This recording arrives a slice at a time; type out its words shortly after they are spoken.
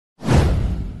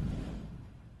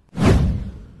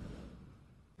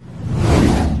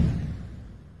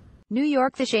New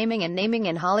York. The shaming and naming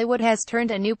in Hollywood has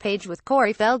turned a new page, with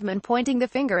Corey Feldman pointing the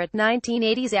finger at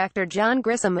 1980s actor John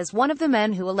Grisham as one of the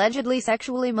men who allegedly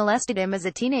sexually molested him as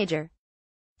a teenager.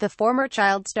 The former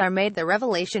child star made the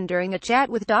revelation during a chat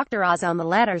with Dr. Oz on the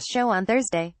latter's show on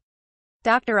Thursday.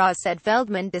 Dr. Oz said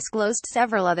Feldman disclosed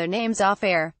several other names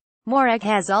off-air. More egg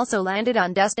has also landed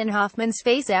on Dustin Hoffman's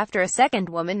face after a second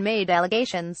woman made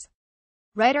allegations.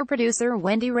 Writer-producer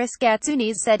Wendy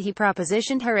Riskatsounis said he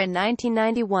propositioned her in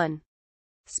 1991.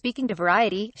 Speaking to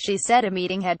Variety, she said a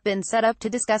meeting had been set up to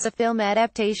discuss a film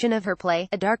adaptation of her play,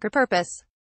 A Darker Purpose.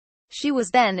 She was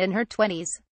then in her 20s.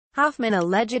 Hoffman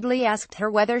allegedly asked her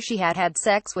whether she had had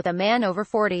sex with a man over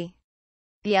 40.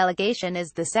 The allegation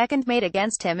is the second made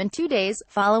against him in 2 days,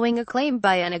 following a claim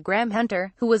by Anna Graham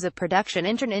Hunter, who was a production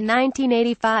intern in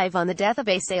 1985 on the Death of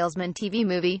a Salesman TV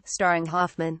movie, starring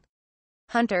Hoffman.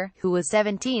 Hunter, who was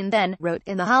 17 then, wrote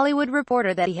in The Hollywood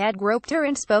Reporter that he had groped her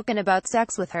and spoken about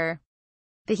sex with her.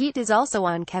 The heat is also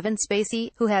on Kevin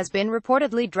Spacey, who has been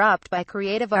reportedly dropped by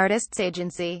Creative Artists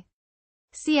Agency.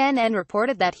 CNN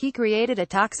reported that he created a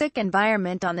toxic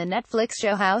environment on the Netflix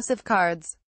show House of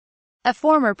Cards. A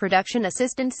former production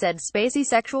assistant said Spacey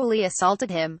sexually assaulted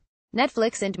him.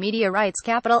 Netflix and Media Rights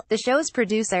Capital, the show's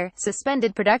producer,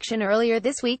 suspended production earlier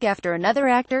this week after another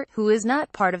actor, who is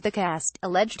not part of the cast,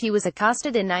 alleged he was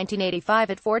accosted in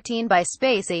 1985 at 14 by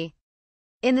Spacey.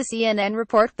 In the CNN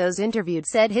report, those interviewed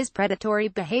said his predatory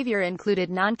behavior included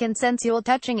non-consensual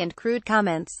touching and crude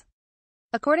comments.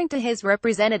 According to his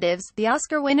representatives, the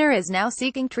Oscar winner is now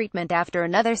seeking treatment after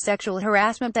another sexual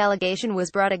harassment allegation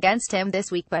was brought against him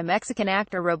this week by Mexican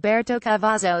actor Roberto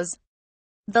Cavazos.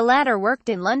 The latter worked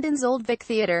in London's Old Vic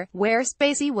Theatre, where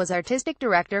Spacey was artistic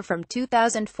director from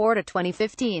 2004 to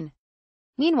 2015.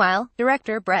 Meanwhile,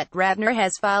 director Brett Ratner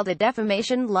has filed a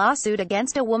defamation lawsuit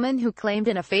against a woman who claimed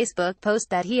in a Facebook post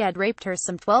that he had raped her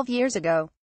some 12 years ago.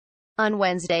 On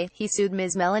Wednesday, he sued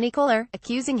Ms. Melanie Kohler,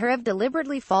 accusing her of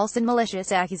deliberately false and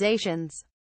malicious accusations.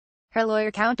 Her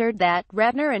lawyer countered that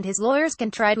Ratner and his lawyers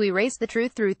can try to erase the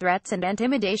truth through threats and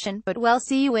intimidation, but we'll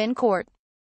see you in court.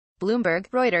 Bloomberg,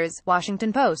 Reuters,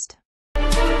 Washington Post.